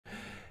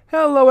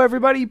Hello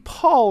everybody,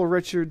 Paul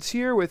Richards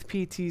here with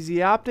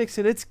PTZOptics,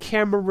 and it's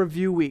camera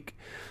review week.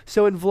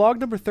 So in vlog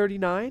number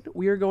 39,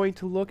 we are going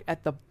to look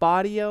at the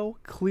Vaddio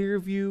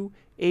ClearVIEW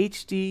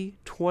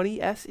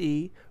HD-20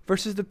 SE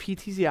versus the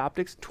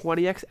PTZOptics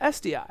 20X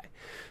SDI.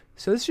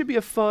 So this should be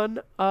a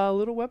fun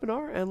little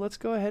webinar, and let's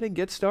go ahead and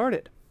get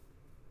started.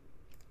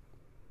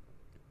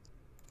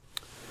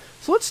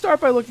 So let's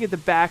start by looking at the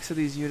backs of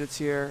these units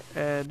here,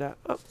 and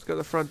let's go to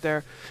the front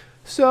there.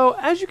 So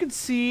as you can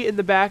see in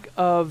the back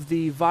of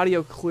the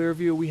Vaddio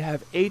ClearVIEW, we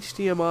have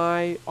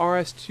HDMI,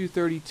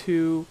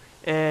 RS-232,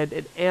 and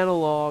an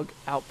analog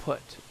output,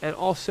 and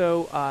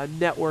also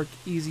network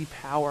easy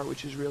power,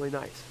 which is really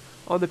nice.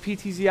 On the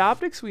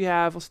PTZOptics, we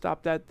have, we'll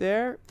stop that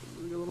there,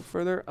 a little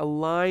further, a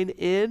line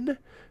in.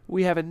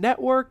 We have a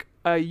network,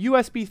 a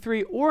USB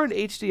 3 or an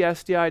HD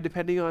SDI,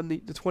 depending on the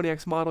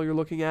 20X model you're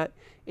looking at,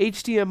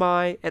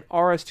 HDMI and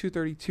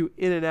RS-232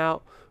 in and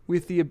out,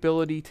 with the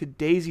ability to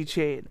daisy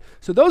chain.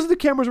 So those are the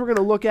cameras we're going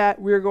to look at.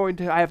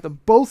 I have them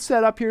both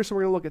set up here, so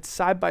we're going to look at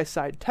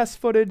side-by-side test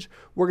footage.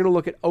 We're going to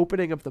look at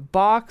opening of the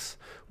box.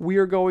 We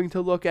are going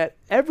to look at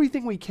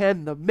everything we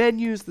can, the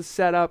menus, the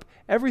setup,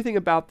 everything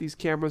about these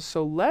cameras.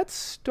 So let's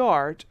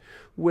start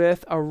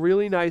with a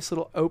really nice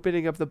little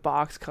opening of the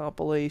box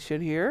compilation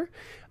here.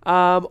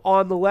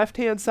 On the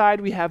left-hand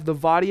side, we have the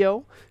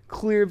Vaddio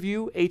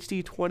ClearVIEW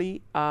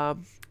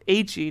HD-20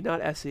 HE,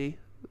 not SE.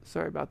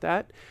 Sorry about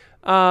that.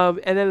 And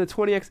then the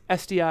 20X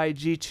SDI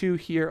G2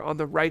 here on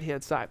the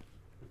right-hand side.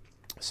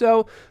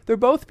 So they're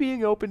both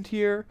being opened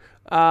here.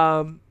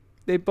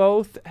 They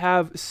both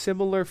have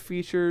similar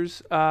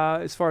features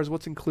as far as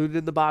what's included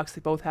in the box. They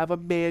both have a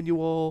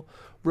manual,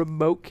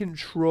 remote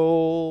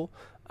control.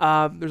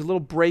 There's a little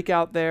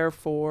breakout there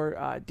for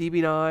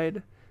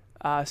DB9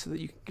 so that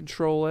you can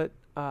control it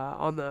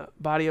on the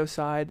Vaddio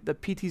side. The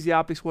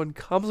PTZOptics one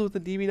comes with a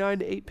DB9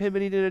 to 8-pin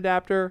mini-DIN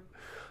adapter,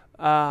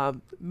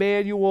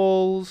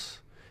 manuals.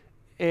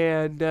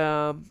 And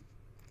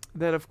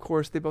then, of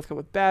course, they both come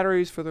with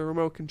batteries for the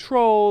remote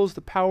controls,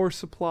 the power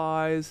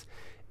supplies.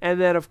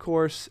 And then, of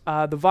course,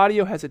 the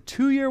Vaddio has a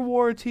 2-year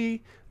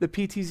warranty. The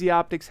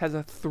PTZOptics has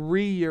a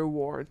 3-year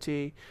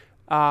warranty.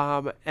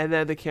 And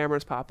then the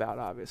cameras pop out,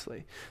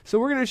 obviously. So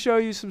we're going to show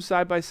you some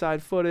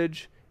side-by-side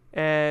footage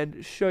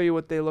and show you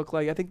what they look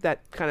like. I think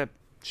that kind of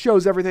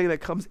shows everything that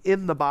comes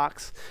in the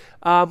box.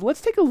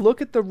 Let's take a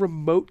look at the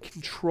remote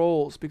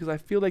controls, because I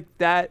feel like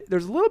that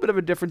there's a little bit of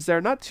a difference there,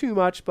 not too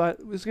much, but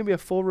there's going to be a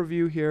full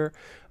review here.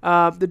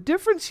 The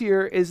difference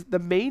here is, the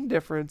main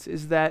difference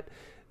is that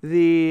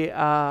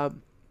they're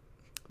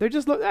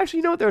just actually,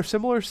 you know what, they're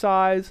similar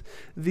size.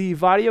 The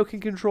Vaddio can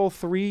control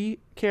 3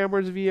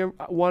 cameras via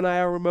one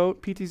IR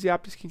remote.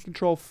 PTZOptics can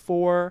control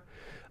 4.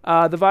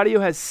 The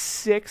Vaddio has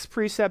 6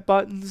 preset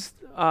buttons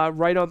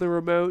right on the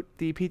remote.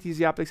 The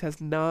PTZOptics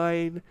has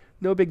 9.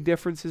 No big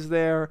differences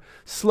there.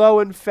 Slow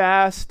and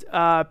fast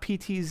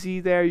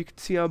PTZ there, you can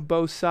see on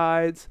both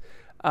sides.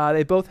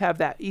 They both have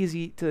that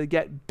easy to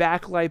get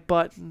backlight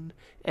button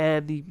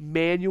and the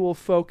manual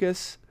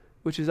focus,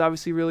 which is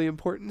obviously really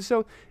important.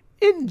 So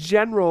in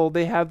general,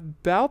 they have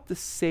about the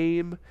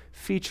same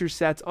feature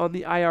sets on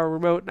the IR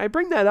remote. And I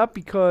bring that up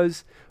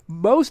because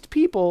most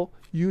people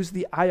use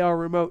the IR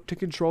remote to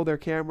control their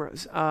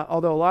cameras.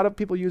 Although a lot of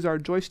people use our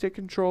joystick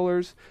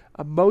controllers,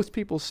 most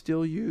people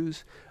still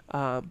use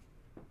IR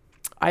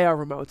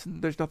remotes,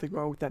 and there's nothing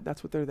wrong with that.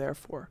 That's what they're there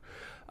for.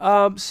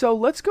 So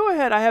let's go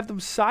ahead. I have them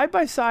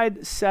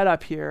side-by-side set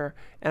up here,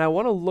 and I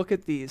want to look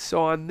at these.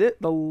 So on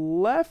the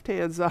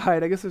left-hand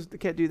side, I guess I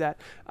can't do that,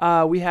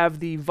 we have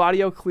the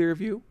Vaddio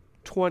ClearVIEW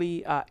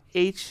 20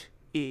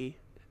 HE,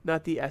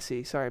 not the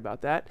SE, sorry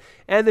about that,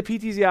 and the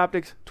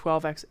PTZOptics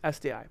 12X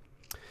SDI.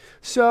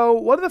 So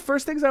one of the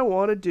first things I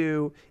want to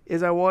do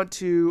is I want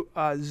to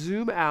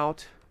zoom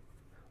out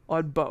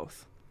on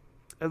both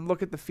and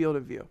look at the field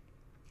of view.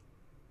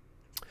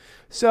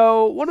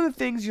 So one of the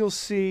things you'll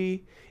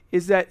see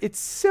is that it's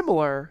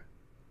similar,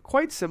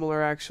 quite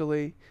similar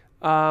actually,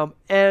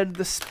 and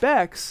the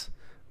specs,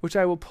 which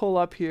I will pull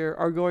up here,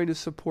 are going to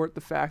support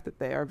the fact that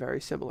they are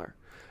very similar.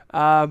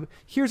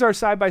 Here's our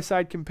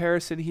side-by-side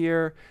comparison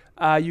here.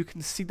 You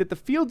can see that the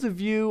fields of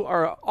view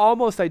are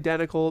almost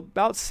identical,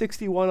 about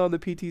 61 on the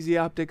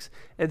PTZOptics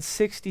and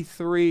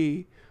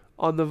 63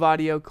 on the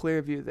Vaddio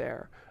ClearVIEW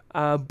there.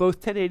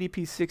 Both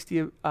 1080p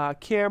 60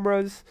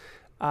 cameras,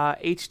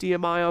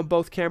 HDMI on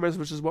both cameras,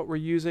 which is what we're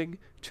using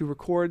to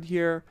record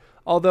here.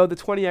 Although the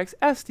 20X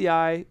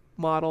SDI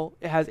model,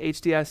 it has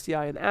HD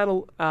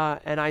SDI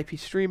and IP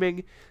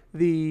streaming.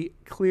 The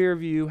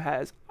ClearVIEW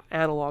has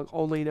analog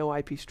only, no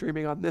IP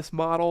streaming on this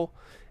model.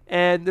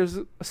 And there's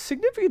a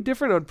significant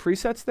difference on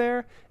presets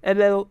there, and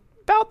then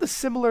about the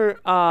similar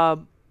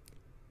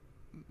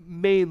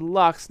main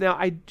lux. Now,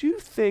 I do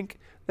think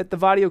that the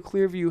Vaddio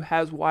ClearVIEW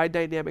has wide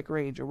dynamic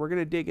range, and we're going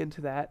to dig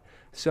into that,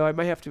 so I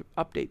might have to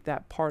update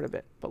that part of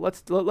it. But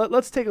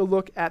let's take a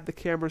look at the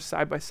cameras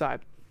side by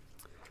side.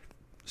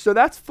 So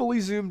that's fully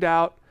zoomed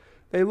out.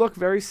 They look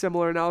very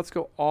similar. Now let's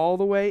go all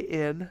the way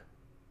in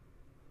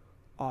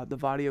on the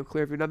Vaddio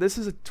ClearVIEW. Now this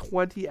is a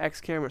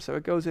 20x camera, so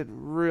it goes in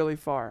really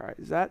far. Right?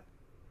 Is that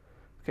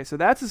Okay, so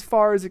that's as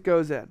far as it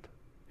goes in.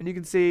 And you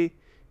can see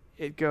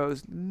it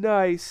goes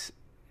nice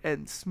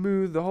and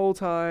smooth the whole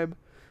time.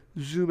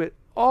 Zoom it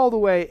all the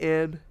way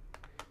in.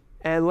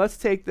 And let's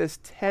take this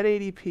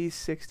 1080p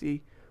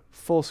 60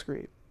 full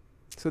screen.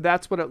 So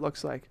that's what it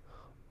looks like.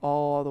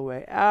 All the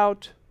way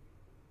out.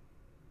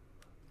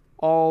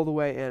 All the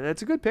way in. And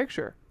it's a good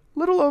picture.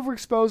 Little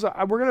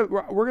overexposed.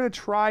 We're gonna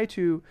try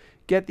to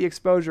get the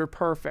exposure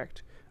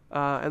perfect.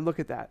 And look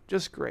at that.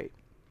 Just great.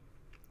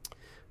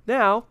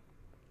 Now,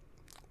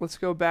 let's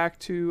go back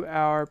to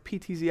our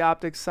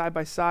PTZOptics side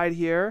by side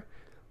here.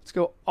 Let's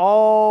go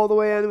all the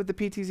way in with the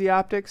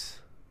PTZOptics.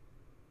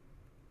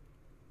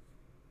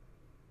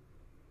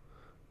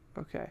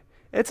 Okay,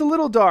 it's a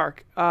little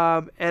dark,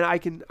 and I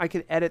can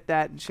edit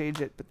that and change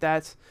it. But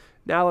that's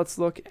now. Let's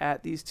look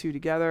at these two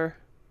together.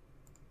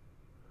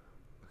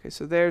 Okay,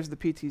 so there's the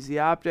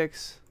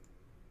PTZOptics.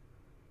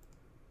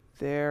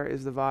 There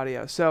is the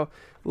Vaddio. So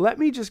let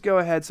me just go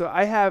ahead. So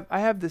I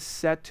have this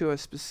set to a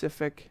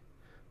specific.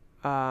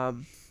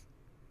 Let's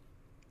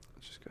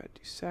just go ahead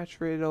and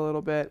desaturate it a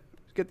little bit.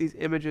 Get these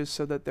images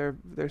so that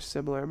they're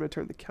similar. I'm going to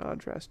turn the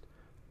contrast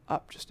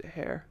up just a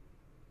hair.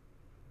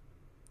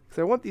 Because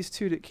I want these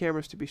two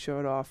cameras to be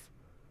shown off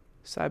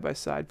side by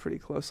side pretty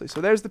closely. So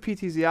there's the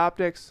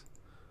PTZOptics.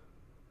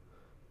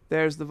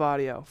 There's the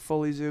Vaddio,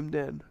 fully zoomed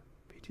in.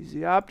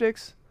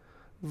 PTZOptics,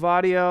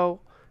 Vaddio.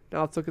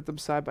 Now let's look at them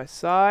side by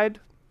side.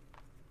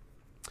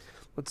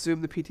 Let's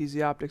zoom the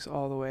PTZOptics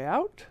all the way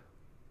out.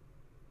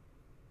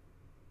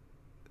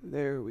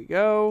 There we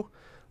go.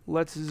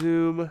 Let's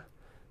zoom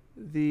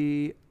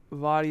the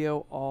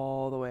Vaddio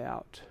all the way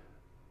out.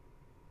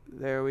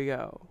 There we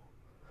go.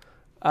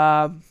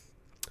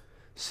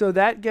 So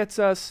that gets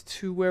us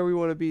to where we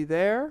want to be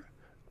there.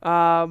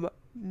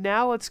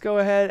 Now let's go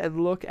ahead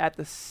and look at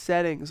the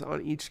settings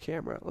on each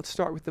camera. Let's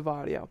start with the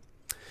Vaddio.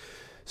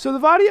 So the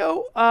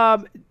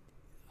Vaddio,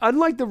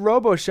 unlike the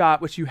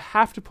RoboShot, which you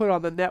have to put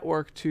on the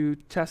network to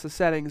test the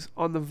settings,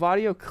 on the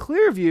Vaddio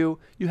ClearVIEW,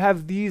 you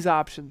have these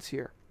options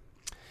here.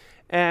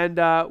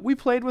 And we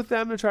played with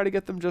them to try to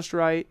get them just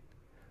right.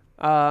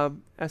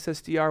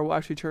 SSDR will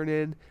actually turn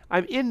in.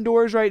 I'm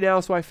indoors right now,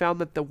 so I found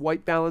that the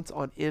white balance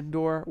on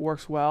indoor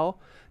works well.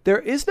 There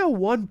is no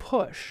one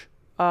push,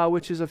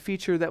 which is a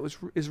feature that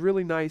is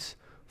really nice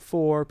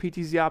for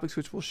PTZOptics,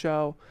 which we'll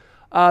show.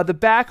 The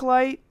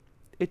backlight,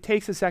 it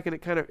takes a second.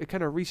 It kind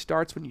of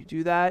restarts when you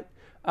do that.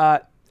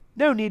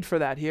 No need for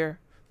that here.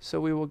 So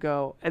we will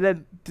go. And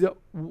then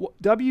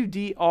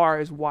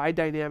WDR is wide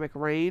dynamic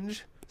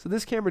range. So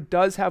this camera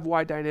does have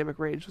wide dynamic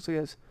range. Looks like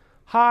it has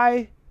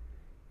high,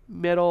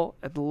 middle,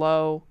 and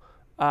low.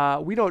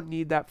 We don't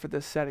need that for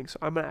this setting, so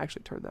I'm going to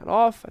actually turn that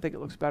off. I think it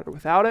looks better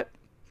without it.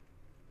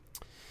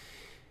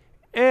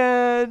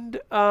 And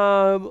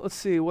let's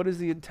see, what is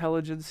the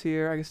intelligence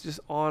here? I guess just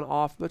on,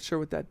 off. I'm not sure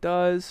what that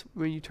does.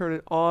 When you turn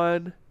it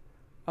on,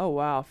 oh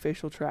wow,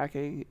 facial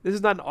tracking. This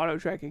is not an auto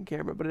tracking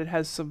camera, but it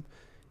has some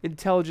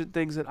intelligent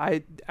things that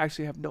I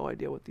actually have no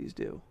idea what these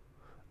do.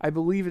 I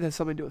believe it has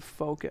something to do with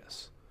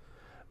focus.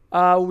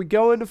 When we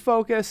go into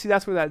focus, see,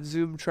 that's where that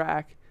zoom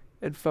track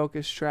and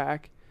focus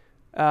track.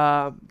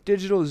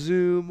 Digital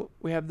zoom,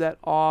 we have that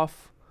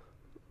off.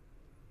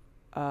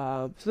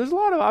 So there's a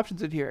lot of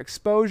options in here.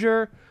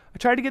 Exposure, I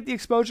tried to get the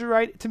exposure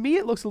right. To me,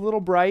 it looks a little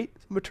bright.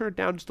 I'm going to turn it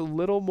down just a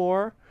little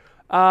more.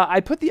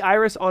 I put the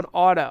iris on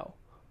auto,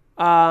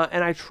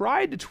 and I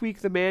tried to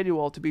tweak the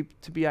manual to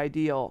be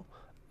ideal.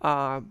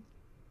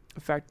 In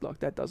fact, look,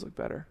 that does look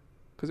better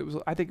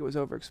because I think it was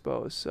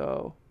overexposed.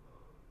 So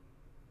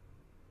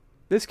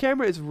this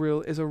camera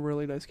is a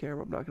really nice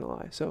camera. I'm not going to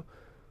lie. So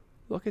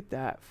look at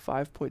that,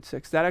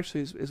 5.6. That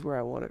actually is where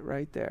I want it,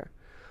 right there.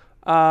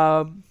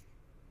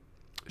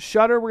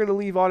 Shutter, we're going to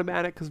leave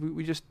automatic because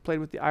we just played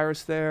with the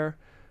iris there.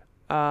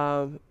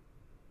 SRG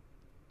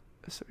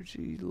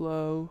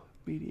low,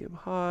 medium,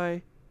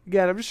 high.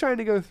 Again, I'm just trying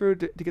to go through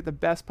to get the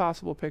best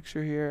possible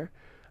picture here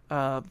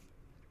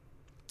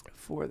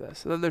for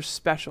this. And then there's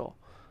special.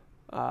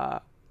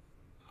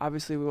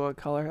 Obviously, we want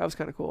color. That was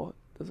kind of cool.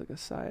 It does like a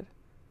side.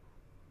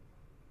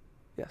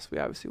 Yes, we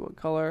obviously want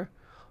color.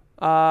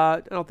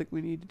 I don't think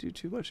we need to do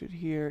too much in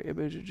here.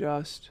 Image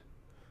adjust.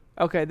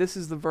 Okay, this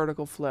is the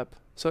vertical flip.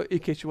 So in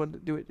case you want to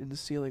do it in the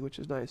ceiling, which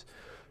is nice.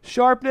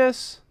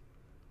 Sharpness.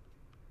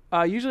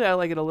 Usually I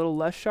like it a little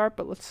less sharp,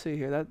 but let's see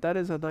here. That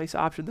is a nice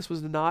option. This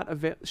was not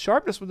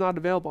sharpness was not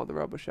available on the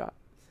RoboShot.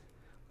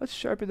 Let's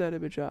sharpen that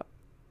image up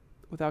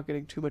without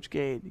getting too much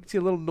gain. You can see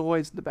a little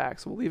noise in the back,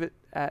 so we'll leave it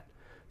at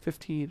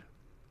 15.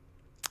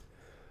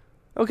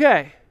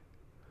 Okay.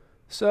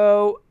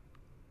 So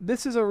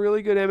this is a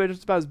really good image.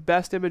 It's about as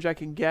best image I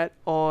can get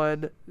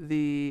on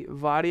the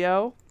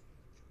Vaddio.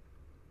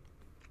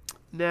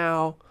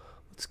 Now,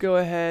 let's go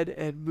ahead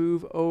and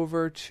move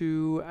over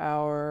to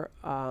our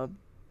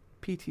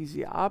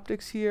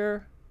PTZOptics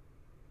here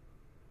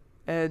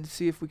and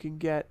see if we can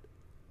get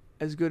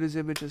as good as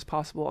image as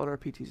possible on our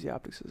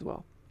PTZOptics as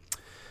well.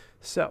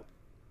 So,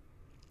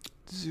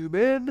 zoom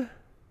in.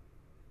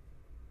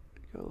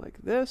 Go like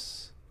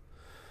this.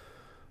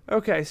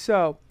 Okay,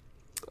 so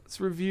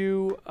let's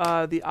review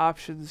the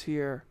options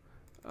here.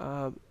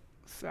 In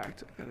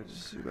fact, I gotta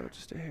just zoom out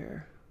just a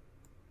hair.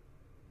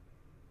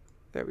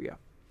 There we go.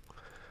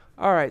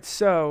 All right,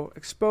 so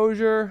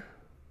exposure.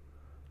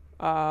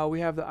 We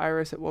have the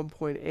iris at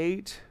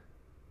 1.8.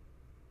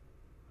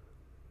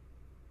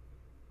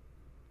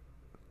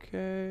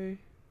 Okay,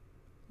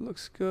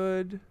 looks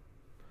good.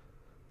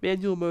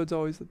 Manual mode's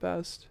always the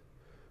best.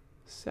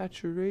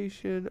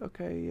 Saturation,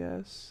 okay,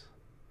 yes.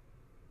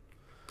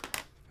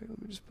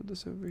 Let me just put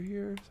this over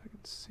here so I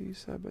can see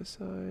side by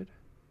side.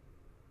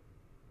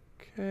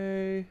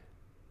 Okay.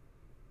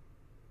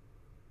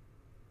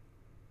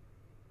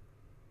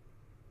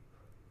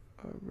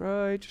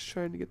 Alright, just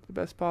trying to get the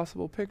best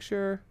possible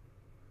picture.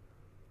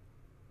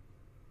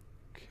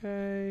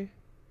 Okay.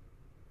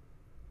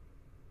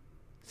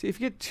 See, if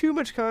you get too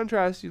much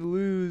contrast, you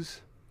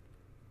lose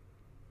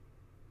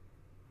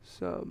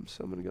some.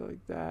 So I'm going to go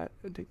like that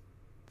and take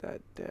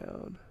that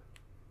down.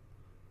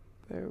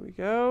 There we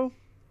go.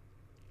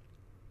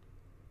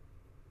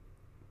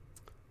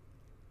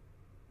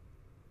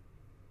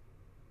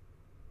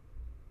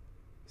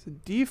 It's a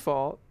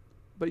default,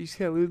 but you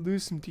can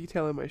lose some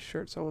detail in my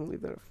shirt, so I want to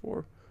leave that at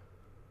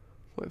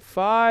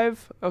 4.5.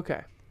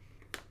 Okay.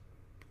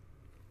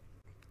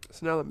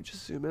 So now let me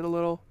just zoom in a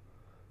little.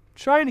 I'm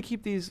trying to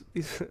keep these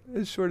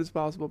as short as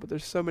possible, but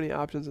there's so many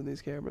options in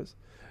these cameras.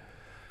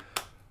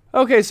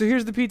 Okay, so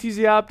here's the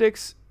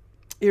PTZOptics.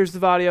 Here's the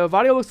Vaddio.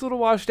 Vaddio looks a little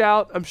washed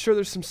out. I'm sure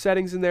there's some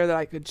settings in there that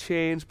I could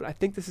change, but I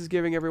think this is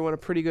giving everyone a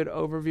pretty good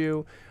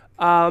overview.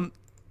 I'm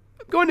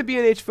going to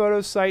B&H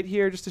Photos site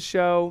here just to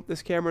show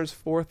this camera is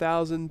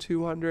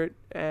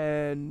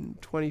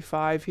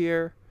 4,225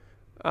 here.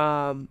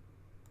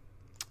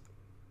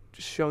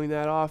 Just showing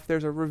that off.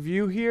 There's a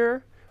review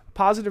here, a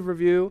positive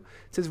review.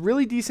 It says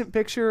really decent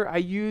picture. I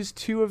used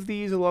 2 of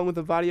these along with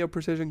the Vaddio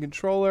Precision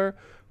controller,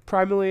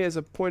 primarily as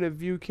a point of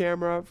view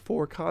camera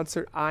for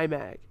concert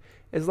IMAG.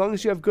 As long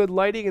as you have good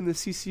lighting and the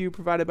CCU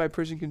provided by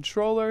Precision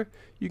controller,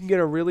 you can get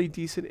a really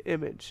decent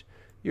image.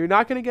 You're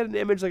not going to get an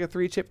image like a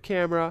 3-chip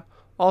camera.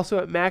 Also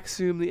at max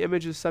zoom, the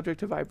image is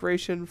subject to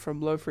vibration from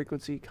low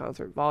frequency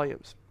concert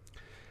volumes.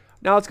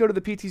 Now let's go to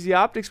the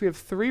PTZOptics. We have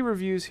 3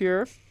 reviews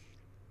here.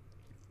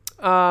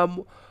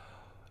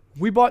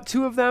 We bought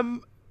 2 of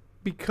them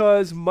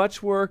because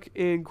much work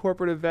in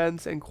corporate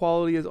events and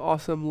quality is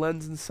awesome.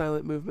 Lens and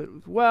silent movement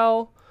as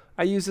well.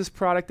 I used this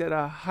product at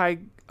a high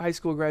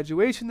school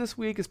graduation this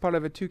week as part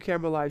of a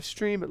 2-camera live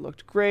stream. It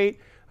looked great.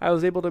 I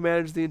was able to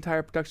manage the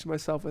entire production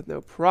myself with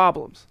no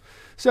problems.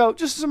 So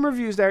just some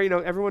reviews there. You know,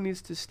 everyone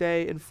needs to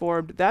stay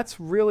informed. That's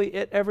really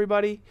it,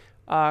 everybody.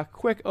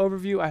 Quick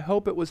overview. I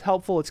hope it was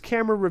helpful. It's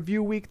camera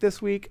review week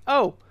this week.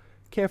 Oh,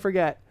 can't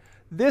forget.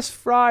 This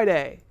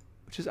Friday,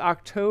 which is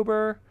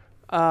October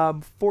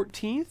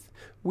 14th,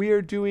 we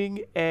are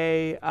doing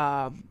a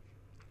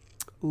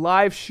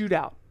live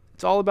shootout.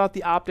 It's all about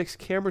the optics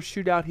camera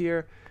shootout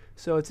here.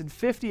 So it's in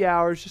 50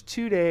 hours, just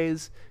 2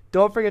 days.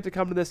 Don't forget to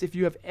come to this. If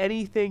you have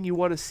anything you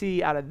want to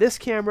see out of this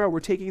camera, we're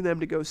taking them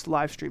to go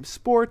live stream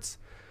sports.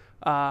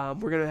 We're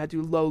going to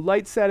do low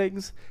light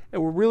settings,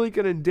 and we're really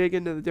going to dig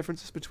into the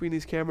differences between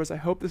these cameras. I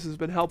hope this has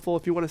been helpful.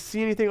 If you want to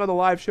see anything on the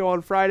live show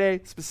on Friday,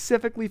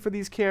 specifically for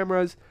these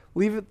cameras,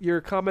 leave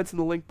your comments in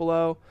the link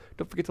below.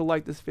 Don't forget to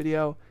like this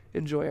video.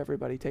 Enjoy,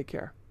 everybody. Take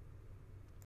care.